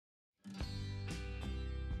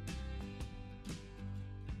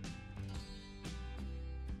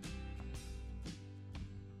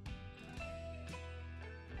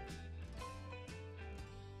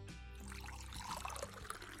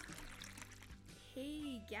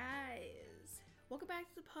Hey guys, welcome back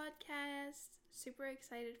to the podcast. Super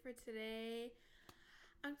excited for today.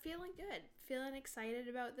 I'm feeling good, feeling excited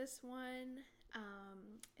about this one.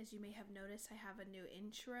 As you may have noticed, I have a new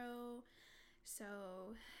intro,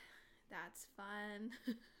 so that's fun.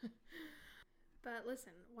 But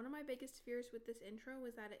listen, one of my biggest fears with this intro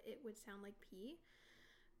was that it would sound like pee.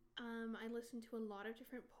 I listened to a lot of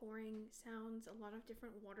different pouring sounds, a lot of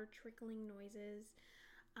different water trickling noises.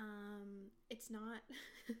 It's not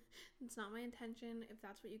it's not my intention if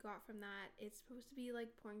that's what you got from that. It's supposed to be like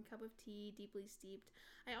pouring a cup of tea, deeply steeped.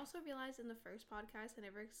 I also realized in the first podcast I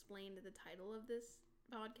never explained the title of this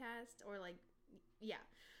podcast, or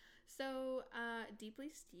so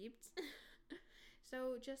deeply steeped.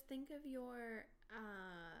 So just think of your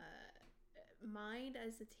mind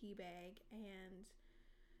as a tea bag, and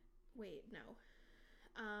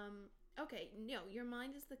your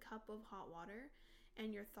mind is the cup of hot water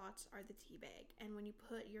and your thoughts are the tea bag. And when you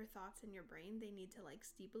put your thoughts in your brain, they need to like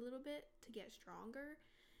steep a little bit to get stronger,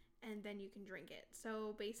 and then you can drink it.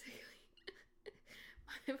 So basically,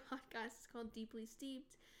 my podcast is called Deeply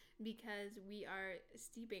Steeped because we are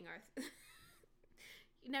steeping our...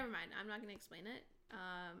 Never mind, I'm not going to explain it.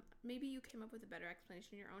 Maybe you came up with a better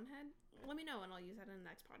explanation in your own head. Let me know and I'll use that in the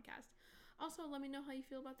next podcast. Also, let me know how you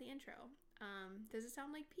feel about the intro. Does it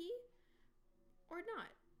sound like pee or not?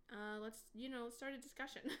 Let's start a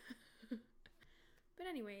discussion. But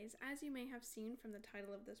anyways, as you may have seen from the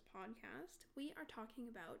title of this podcast, we are talking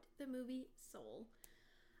about the movie Soul.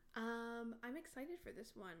 I'm excited for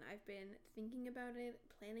this one. I've been thinking about it,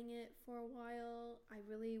 planning it for a while. I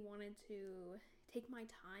really wanted to take my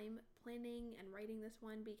time planning and writing this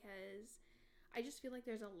one because I just feel like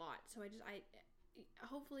there's a lot. So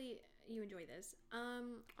hopefully you enjoy this.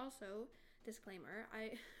 Also, disclaimer,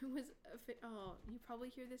 you probably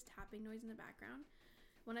hear this tapping noise in the background.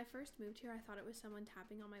 When I first moved here, I thought it was someone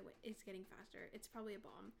tapping on my It's getting faster. It's probably a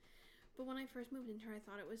bomb. But when I first moved in here, I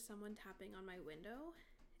thought it was someone tapping on my window.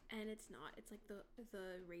 And it's not. It's like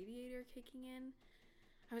the radiator kicking in.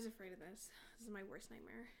 I was afraid of this. This is my worst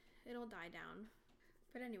nightmare. It'll die down.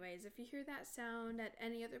 But anyways, if you hear that sound at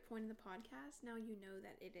any other point in the podcast, now you know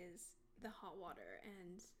that it is the hot water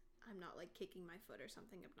and I'm not like kicking my foot or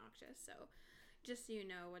something obnoxious. So just so you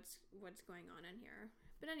know what's going on in here.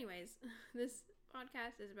 But anyways, this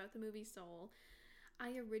podcast is about the movie Soul.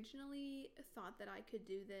 I originally thought that I could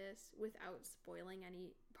do this without spoiling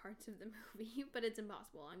any parts of the movie, but it's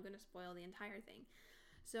impossible. I'm going to spoil the entire thing.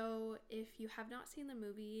 So if you have not seen the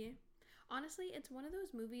movie, honestly, it's one of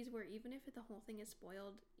those movies where even if the whole thing is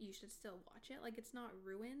spoiled, you should still watch it. Like, it's not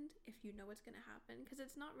ruined if you know what's going to happen, because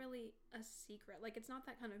it's not really a secret. Like, it's not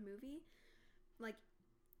that kind of movie. Like,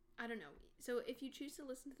 I don't know. So if you choose to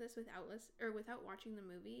listen to this without watching the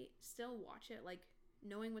movie, still watch it. Like,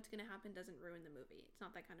 knowing what's going to happen doesn't ruin the movie. It's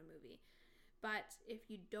not that kind of movie. But if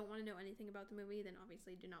you don't want to know anything about the movie, then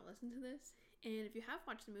obviously do not listen to this. And if you have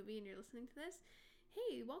watched the movie and you're listening to this,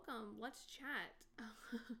 hey, welcome. Let's chat.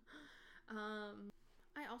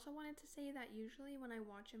 I also wanted to say that usually when I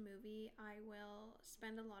watch a movie, I will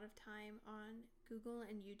spend a lot of time on Google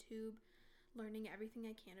and YouTube learning everything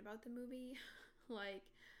I can about the movie. Like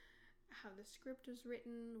how the script was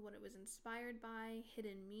written, what it was inspired by,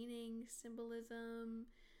 hidden meaning, symbolism,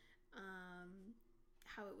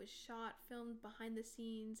 how it was shot, filmed, behind the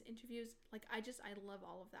scenes, interviews. Like, I love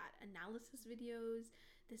all of that. Analysis videos,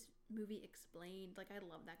 this movie explained. Like, I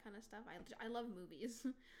love that kind of stuff. I love movies.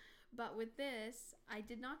 But with this, I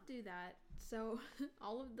did not do that. So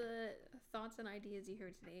all of the thoughts and ideas you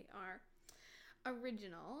hear today are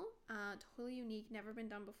original, totally unique, never been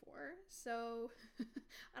done before. So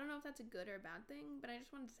I don't know if that's a good or a bad thing, but I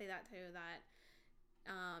just wanted to say that too, that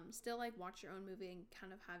still like watch your own movie and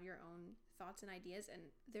kind of have your own thoughts and ideas. And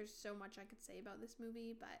there's so much I could say about this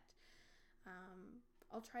movie, but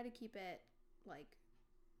I'll try to keep it like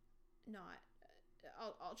not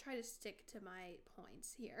I'll try to stick to my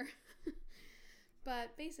points here.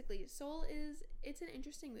 But basically, Soul it's an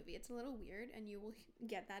interesting movie. It's a little weird, and you will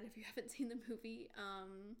get that if you haven't seen the movie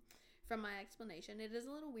from my explanation. It is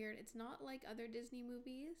a little weird. It's not like other Disney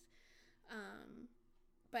movies,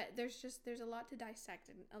 but there's a lot to dissect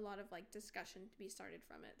and a lot of like discussion to be started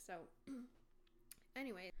from it. So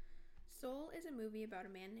anyway, Soul is a movie about a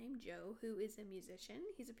man named Joe who is a musician.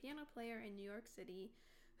 He's a piano player in New York City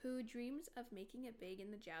who dreams of making it big in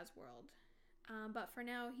the jazz world. But for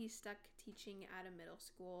now, he's stuck teaching at a middle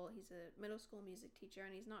school. He's a middle school music teacher,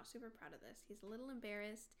 and he's not super proud of this. He's a little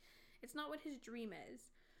embarrassed. It's not what his dream is.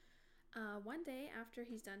 One day, after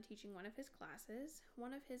he's done teaching one of his classes,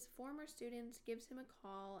 one of his former students gives him a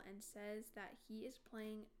call and says that he is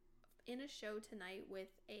playing in a show tonight with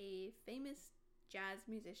a famous jazz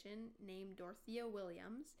musician named Dorothea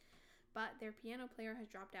Williams, but their piano player has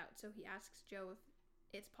dropped out, so he asks Joe if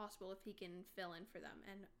it's possible if he can fill in for them.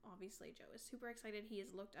 And obviously Joe is super excited. He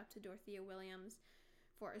has looked up to Dorothea Williams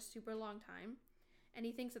for a super long time, and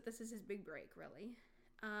he thinks that this is his big break, really.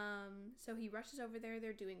 So he rushes over there.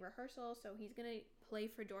 They're doing rehearsal, so he's gonna play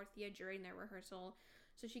for Dorothea during their rehearsal,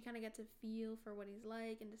 so she kind of gets a feel for what he's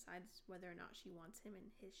like and decides whether or not she wants him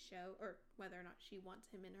in his show, or whether or not she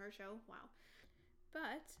wants him in her show. Wow.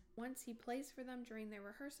 But once he plays for them during their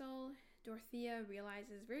rehearsal, Dorothea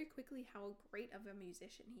realizes very quickly how great of a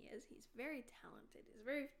musician he is. He's very talented. He's a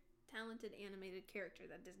very talented animated character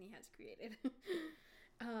that Disney has created.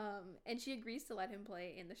 And she agrees to let him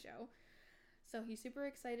play in the show. So he's super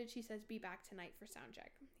excited. She says, be back tonight for sound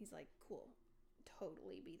check. He's like, cool,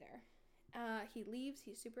 totally be there. He leaves.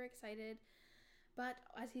 He's super excited. But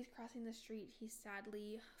as he's crossing the street, he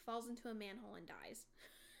sadly falls into a manhole and dies.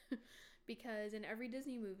 Because in every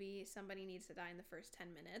Disney movie, somebody needs to die in the first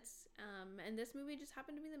 10 minutes. And this movie just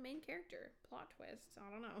happened to be the main character. Plot twist. I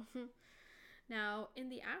don't know. Now, in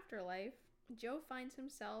the afterlife, Joe finds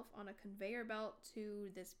himself on a conveyor belt to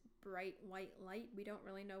this bright white light. We don't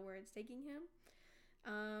really know where it's taking him.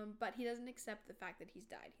 But he doesn't accept the fact that he's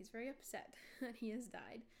died. He's very upset that he has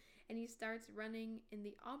died. And he starts running in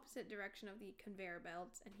the opposite direction of the conveyor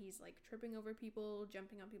belts. And he's like tripping over people,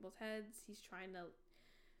 jumping on people's heads. He's trying to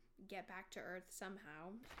get back to Earth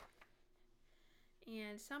somehow.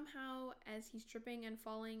 And somehow, as he's tripping and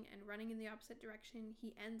falling and running in the opposite direction,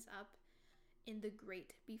 he ends up in the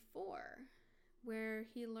Great Before, where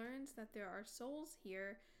he learns that there are souls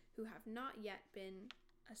here who have not yet been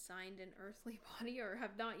assigned an earthly body or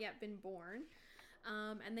have not yet been born,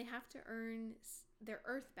 and they have to earn their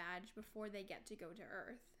Earth badge before they get to go to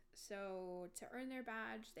Earth. So to earn their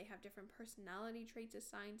badge, they have different personality traits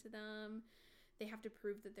assigned to them. They have to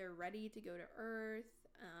prove that they're ready to go to Earth.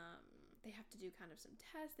 They have to do kind of some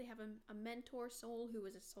tests. They have a mentor soul who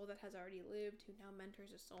is a soul that has already lived, who now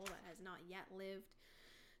mentors a soul that has not yet lived.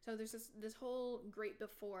 So there's this whole Great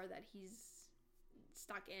Before that he's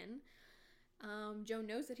stuck in. Joe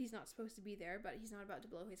knows that he's not supposed to be there, but he's not about to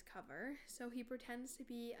blow his cover. So he pretends to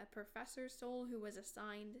be a professor soul who was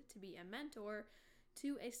assigned to be a mentor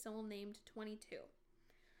to a soul named 22.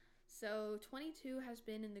 So 22 has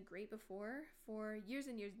been in the Great Before for years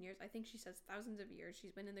and years and years. I think she says thousands of years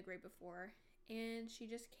she's been in the Great Before, and she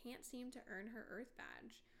just can't seem to earn her Earth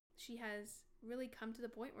badge. She has really come to the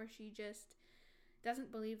point where she just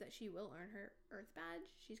doesn't believe that she will earn her Earth badge.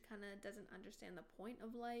 She's kind of doesn't understand the point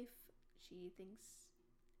of life. She thinks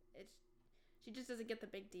she just doesn't get the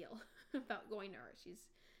big deal about going to Earth. She's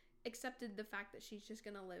accepted the fact that she's just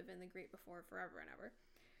going to live in the Great Before forever and ever.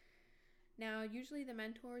 Now, usually the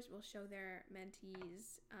mentors will show their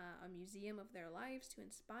mentees a museum of their lives to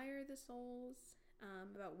inspire the souls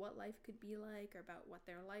about what life could be like or about what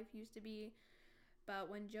their life used to be. But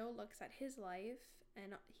when Joe looks at his life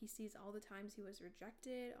and he sees all the times he was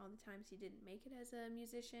rejected, all the times he didn't make it as a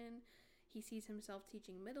musician, he sees himself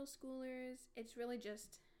teaching middle schoolers. It's really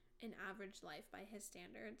just an average life by his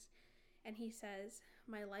standards. And he says,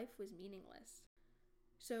 my life was meaningless.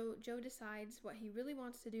 So Joe decides what he really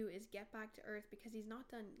wants to do is get back to Earth because he's not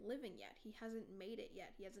done living yet. He hasn't made it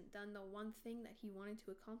yet. He hasn't done the one thing that he wanted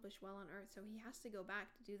to accomplish well on Earth. So he has to go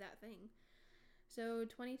back to do that thing. So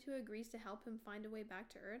 22 agrees to help him find a way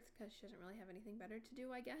back to Earth because she doesn't really have anything better to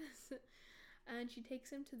do, I guess. And she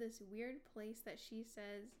takes him to this weird place that she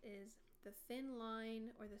says is the thin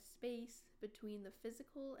line or the space between the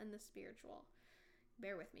physical and the spiritual.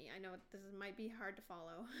 Bear with me. I know this might be hard to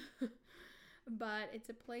follow. But it's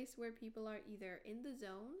a place where people are either in the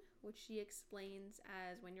zone, which she explains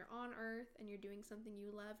as when you're on Earth and you're doing something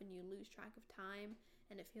you love and you lose track of time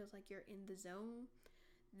and it feels like you're in the zone.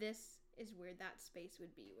 This is where that space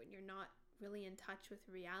would be, when you're not really in touch with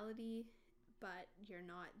reality, but you're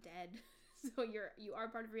not dead. So you are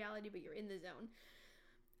part of reality, but you're in the zone.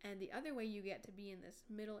 And the other way you get to be in this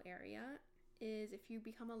middle area is if you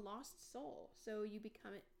become a lost soul. So you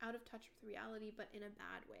become out of touch with reality, but in a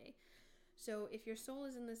bad way. So if your soul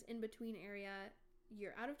is in this in-between area,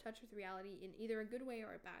 you're out of touch with reality in either a good way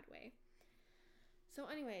or a bad way. So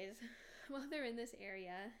anyways, while they're in this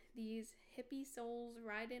area, these hippie souls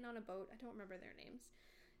ride in on a boat, I don't remember their names,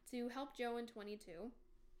 to help Joe and 22.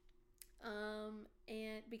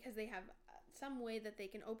 And because they have some way that they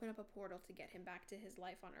can open up a portal to get him back to his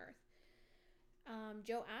life on Earth.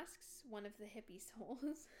 Joe asks one of the hippie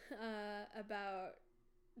souls about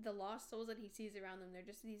the lost souls that he sees around them. They're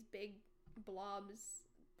just these big blobs.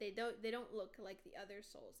 They don't look like the other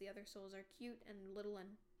souls. The other souls are cute and little and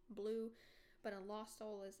blue, but a lost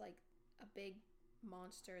soul is like a big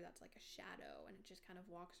monster that's like a shadow, and it just kind of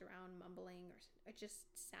walks around mumbling, or it's just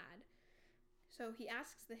sad. So he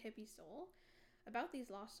asks the hippie soul about these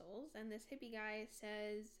lost souls, and this hippie guy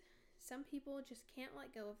says some people just can't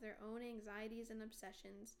let go of their own anxieties and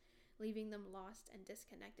obsessions, leaving them lost and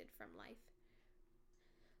disconnected from life.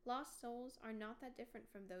 Lost souls are not that different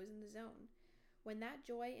from those in the zone. When that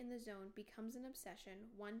joy in the zone becomes an obsession,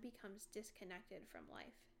 one becomes disconnected from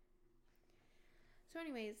life. So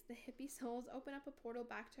anyways, the hippie souls open up a portal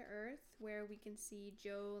back to Earth, where we can see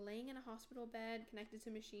Joe laying in a hospital bed connected to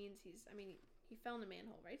machines. He fell in a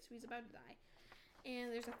manhole, right? So he's about to die.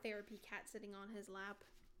 And there's a therapy cat sitting on his lap.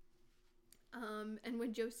 And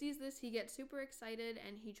when Joe sees this, he gets super excited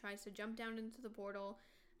and he tries to jump down into the portal,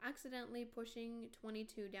 accidentally pushing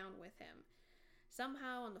 22 down with him.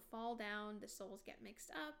 Somehow, on the fall down, the souls get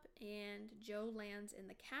mixed up, and Joe lands in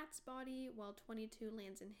the cat's body while 22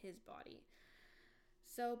 lands in his body.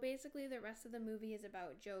 So basically, the rest of the movie is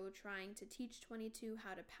about Joe trying to teach 22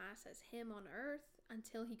 how to pass as him on Earth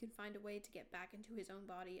until he can find a way to get back into his own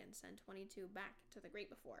body and send 22 back to the Great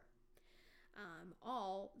Before.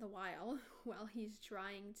 All the while he's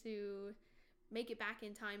trying to make it back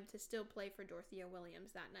in time to still play for Dorothea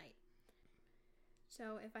Williams that night.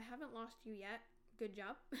 So if I haven't lost you yet, good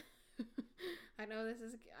job. I know this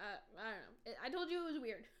is, I don't know. I told you it was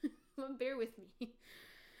weird. Bear with me.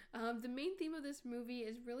 The main theme of this movie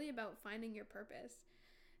is really about finding your purpose.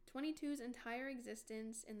 22's entire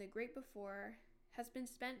existence in the Great Before has been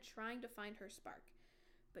spent trying to find her spark.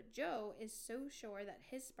 But Joe is so sure that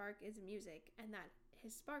his spark is music, and that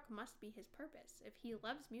his spark must be his purpose. If he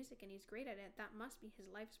loves music and he's great at it, that must be his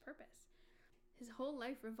life's purpose. His whole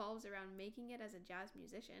life revolves around making it as a jazz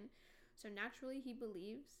musician, so naturally he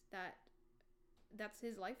believes that that's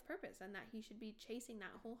his life purpose and that he should be chasing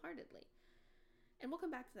that wholeheartedly. And we'll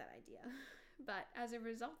come back to that idea. But as a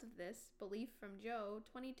result of this belief from Joe,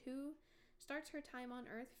 22 starts her time on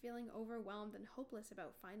Earth feeling overwhelmed and hopeless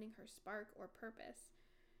about finding her spark or purpose.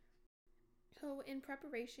 So in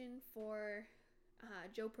preparation for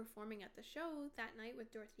Joe performing at the show that night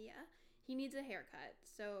with Dorothea, he needs a haircut.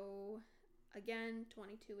 So again,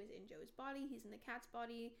 22 is in Joe's body, he's in the cat's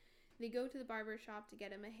body. They go to the barber shop to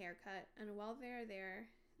get him a haircut, and while they're there,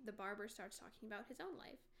 the barber starts talking about his own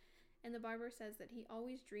life. And the barber says that he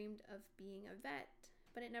always dreamed of being a vet,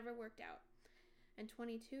 but it never worked out. And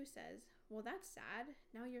 22 says, well, that's sad.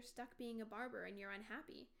 Now you're stuck being a barber and you're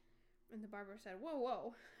unhappy. And the barber said,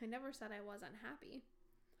 whoa, I never said I was unhappy.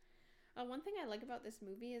 One thing I like about this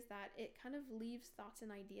movie is that it kind of leaves thoughts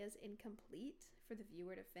and ideas incomplete for the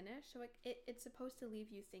viewer to finish. So it's supposed to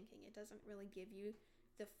leave you thinking. It doesn't really give you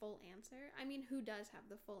the full answer. I mean, who does have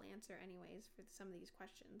the full answer anyways for some of these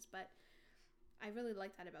questions? But I really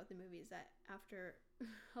like that about the movie, is that after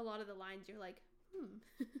a lot of the lines, you're like,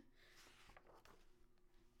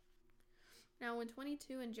 Now, when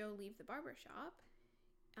 22 and Joe leave the barbershop,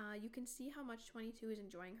 you can see how much 22 is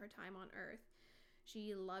enjoying her time on Earth.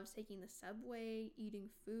 She loves taking the subway, eating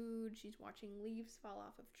food. She's watching leaves fall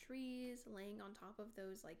off of trees, laying on top of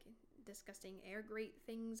those like disgusting air grate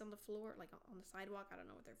things on the floor, like on the sidewalk. I don't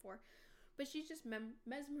know what they're for. But she's just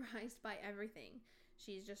mesmerized by everything.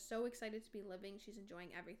 She's just so excited to be living. She's enjoying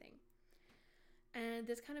everything. And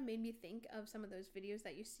this kind of made me think of some of those videos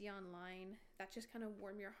that you see online that just kind of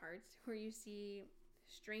warm your hearts, where you see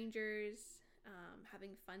strangers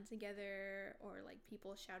having fun together, or like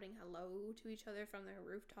people shouting hello to each other from their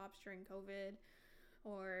rooftops during COVID,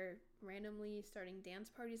 or randomly starting dance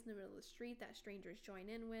parties in the middle of the street that strangers join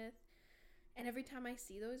in with. And every time I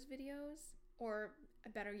see those videos, or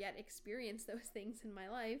better yet, experience those things in my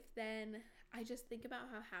life, then I just think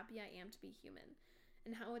about how happy I am to be human,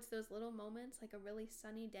 and how it's those little moments, like a really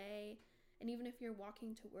sunny day, and even if you're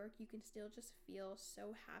walking to work, you can still just feel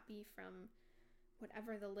so happy from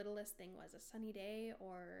whatever the littlest thing was, a sunny day,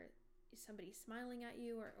 or somebody smiling at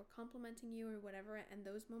you, or complimenting you, or whatever. And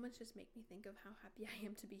those moments just make me think of how happy I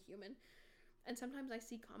am to be human. And sometimes I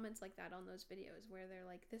see comments like that on those videos where they're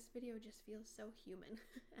like, this video just feels so human.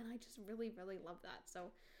 And I just really, really love that.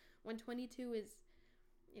 So when 22 is,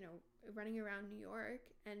 running around New York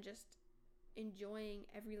and just enjoying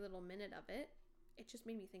every little minute of it, it just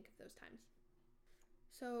made me think of those times.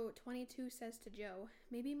 So 22 says to Joe,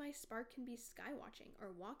 maybe my spark can be sky watching or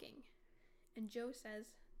walking. And Joe says,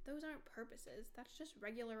 those aren't purposes, that's just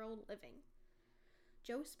regular old living.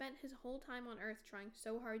 Joe spent his whole time on Earth trying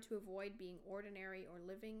so hard to avoid being ordinary or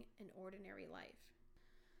living an ordinary life.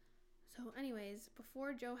 So anyways,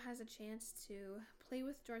 before Joe has a chance to play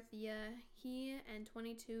with Dorothea, he and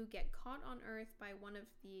 22 get caught on Earth by one of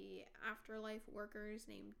the afterlife workers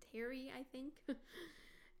named Terry, I think.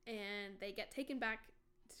 And they get taken back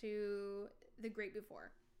to the great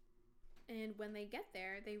before. And when they get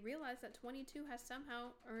there, they realize that 22 has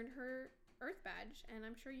somehow earned her Earth badge. And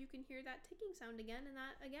I'm sure you can hear that ticking sound again, and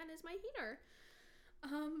that again is my heater.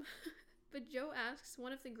 But Joe asks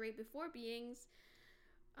one of the great before beings,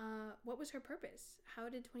 what was her purpose? How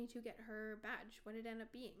did 22 get her badge? What did it end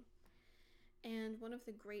up being? And one of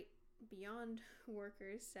the great beyond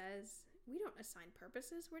workers says, we don't assign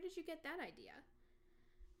purposes. Where did you get that idea?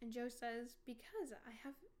 And Joe says, because I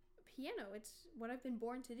have a piano. It's what I've been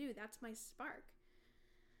born to do. That's my spark.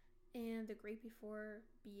 And the great before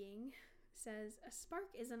being says, a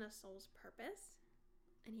spark isn't a soul's purpose.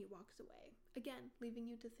 And he walks away, again, leaving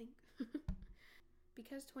you to think.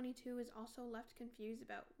 Because 22 is also left confused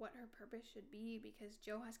about what her purpose should be, because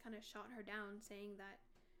Joe has kind of shot her down, saying that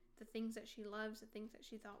the things that she loves, the things that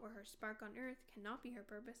she thought were her spark on Earth, cannot be her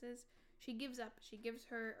purposes. She gives up. She gives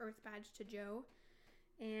her Earth badge to Joe,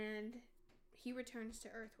 and he returns to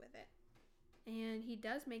Earth with it. And he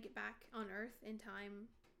does make it back on Earth in time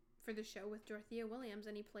for the show with Dorothea Williams,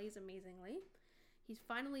 and he plays amazingly. He's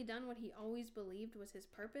finally done what he always believed was his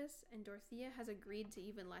purpose, and Dorothea has agreed to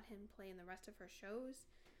even let him play in the rest of her shows.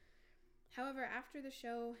 However, after the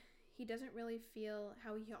show, he doesn't really feel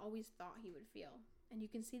how he always thought he would feel. And you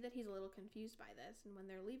can see that he's a little confused by this. And when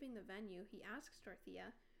they're leaving the venue, he asks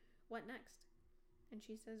Dorothea, what next? And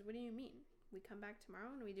she says, what do you mean? We come back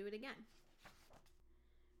tomorrow and we do it again.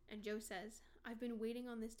 And Joe says, I've been waiting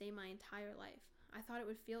on this day my entire life. I thought it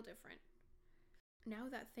would feel different. Now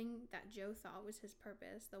that thing that Joe thought was his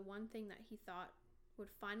purpose, the one thing that he thought would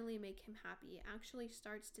finally make him happy, actually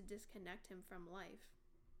starts to disconnect him from life.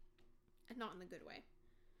 And not in the good way.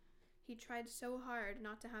 He tried so hard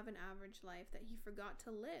not to have an average life that he forgot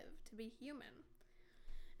to live, to be human.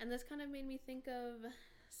 And this kind of made me think of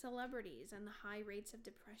celebrities and the high rates of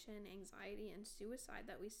depression, anxiety, and suicide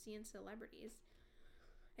that we see in celebrities.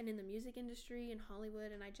 And in the music industry, in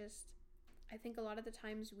Hollywood, and I think a lot of the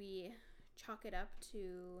times we chalk it up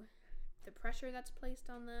to the pressure that's placed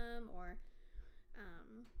on them, or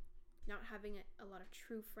not having a lot of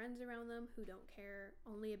true friends around them who don't care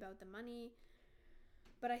only about the money.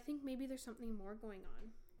 But I think maybe there's something more going on.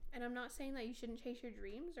 And I'm not saying that you shouldn't chase your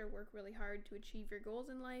dreams or work really hard to achieve your goals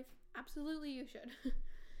in life. Absolutely you should.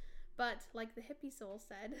 But like the hippie soul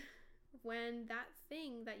said, when that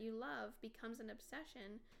thing that you love becomes an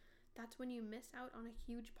obsession, that's when you miss out on a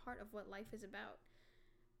huge part of what life is about.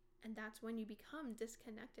 And that's when you become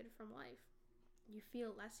disconnected from life. You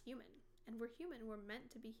feel less human. And we're human. We're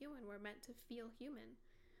meant to be human. We're meant to feel human.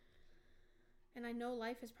 And I know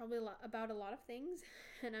life is probably about a lot of things.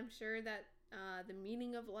 And I'm sure that the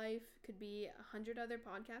meaning of life could be 100 other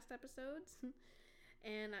podcast episodes.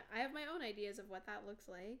 And I have my own ideas of what that looks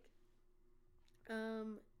like.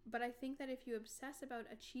 But I think that if you obsess about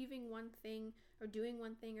achieving one thing or doing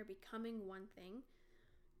one thing or becoming one thing,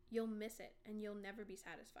 you'll miss it and you'll never be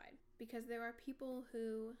satisfied. Because there are people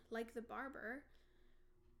who, like the barber,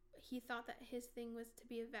 he thought that his thing was to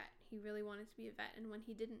be a vet. He really wanted to be a vet. And when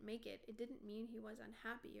he didn't make it, it didn't mean he was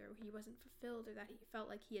unhappy or he wasn't fulfilled or that he felt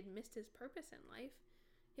like he had missed his purpose in life.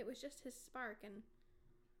 It was just his spark. And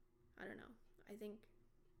I don't know. I think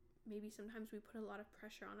maybe sometimes we put a lot of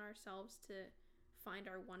pressure on ourselves to find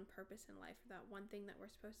our one purpose in life, or that one thing that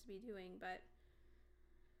we're supposed to be doing, but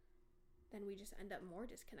then we just end up more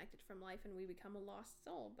disconnected from life and we become a lost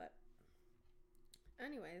soul. But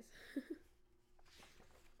anyways,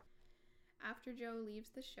 after Joe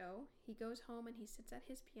leaves the show, he goes home and he sits at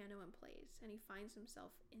his piano and plays, and he finds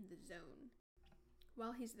himself in the zone.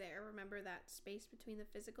 While he's there, remember that space between the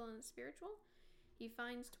physical and the spiritual? He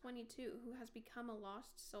finds 22, who has become a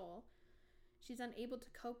lost soul. She's unable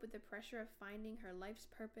to cope with the pressure of finding her life's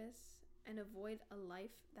purpose and avoid a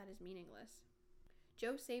life that is meaningless.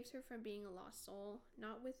 Joe saves her from being a lost soul,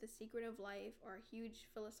 not with the secret of life or a huge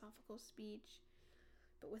philosophical speech,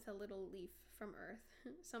 but with a little leaf from Earth,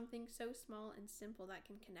 something so small and simple that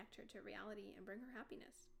can connect her to reality and bring her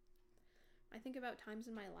happiness. I think about times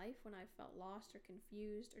in my life when I've felt lost or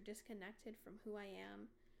confused or disconnected from who I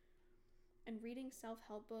am, and reading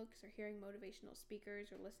self-help books or hearing motivational speakers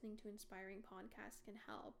or listening to inspiring podcasts can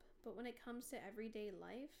help. But when it comes to everyday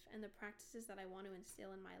life and the practices that I want to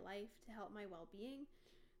instill in my life to help my well-being,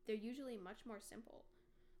 they're usually much more simple,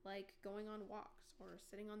 like going on walks or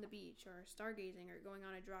sitting on the beach or stargazing or going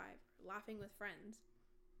on a drive or laughing with friends.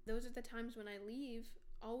 Those are the times when I leave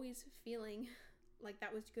always feeling like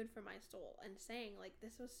that was good for my soul and saying like,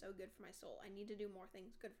 this was so good for my soul. I need to do more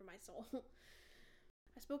things good for my soul.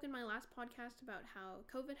 I spoke in my last podcast about how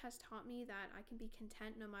COVID has taught me that I can be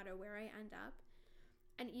content no matter where I end up.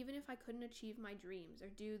 And even if I couldn't achieve my dreams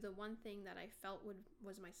or do the one thing that I felt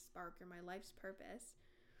was my spark or my life's purpose,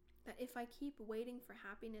 That if I keep waiting for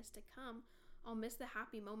happiness to come, I'll miss the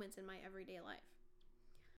happy moments in my everyday life.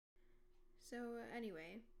 So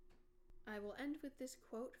anyway, I will end with this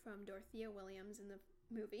quote from Dorothea Williams in the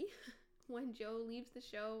movie. When Joe leaves the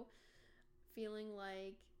show feeling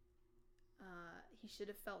like he should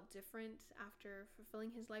have felt different after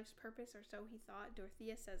fulfilling his life's purpose, or so he thought,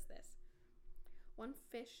 Dorothea says this. One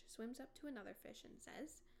fish swims up to another fish and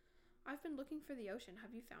says, "I've been looking for the ocean.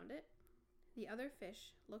 Have you found it?" The other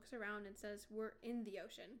fish looks around and says, "We're in the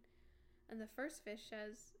ocean." And the first fish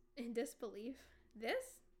says, in disbelief,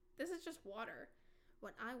 This is just water.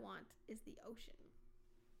 What I want is the ocean."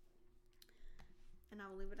 And I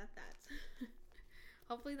will leave it at that.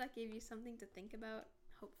 Hopefully that gave you something to think about.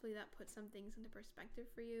 Hopefully that put some things into perspective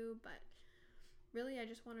for you. But really, I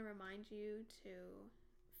just want to remind you to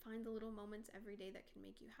find the little moments every day that can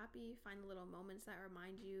make you happy. Find the little moments that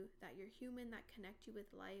remind you that you're human, that connect you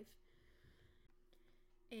with life.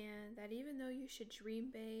 And that even though you should dream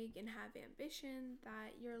big and have ambition,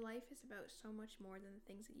 that your life is about so much more than the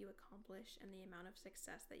things that you accomplish and the amount of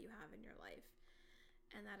success that you have in your life.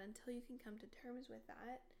 And that until you can come to terms with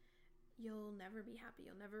that, you'll never be happy.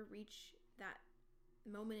 You'll never reach that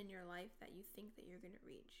moment in your life that you think that you're going to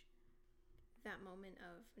reach. That moment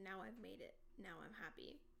of, now I've made it, now I'm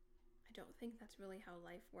happy. I don't think that's really how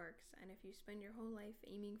life works. And if you spend your whole life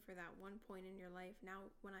aiming for that one point in your life, now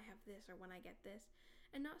when I have this or when I get this,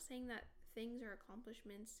 and not saying that things or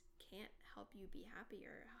accomplishments can't help you be happy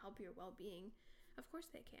or help your well-being, of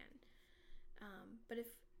course they can. But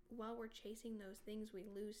if while we're chasing those things, we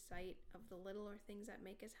lose sight of the littler things that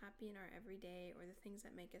make us happy in our everyday, or the things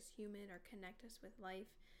that make us human or connect us with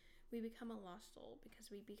life, we become a lost soul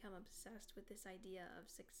because we become obsessed with this idea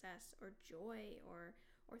of success or joy or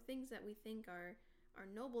things that we think are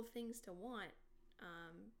noble things to want.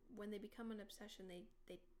 When they become an obsession, they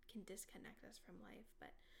can disconnect us from life.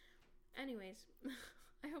 But anyways,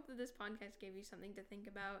 I hope that this podcast gave you something to think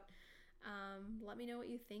about. Let me know what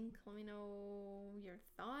you think. Let me know your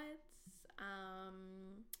thoughts.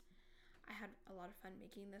 I had a lot of fun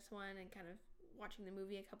making this one and kind of watching the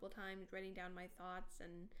movie a couple of times, writing down my thoughts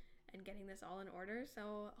and getting this all in order.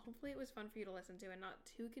 So hopefully it was fun for you to listen to and not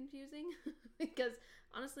too confusing because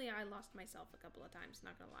honestly I lost myself a couple of times,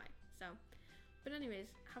 not gonna lie. So, but anyways,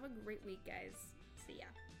 have a great week, guys. See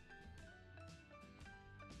ya.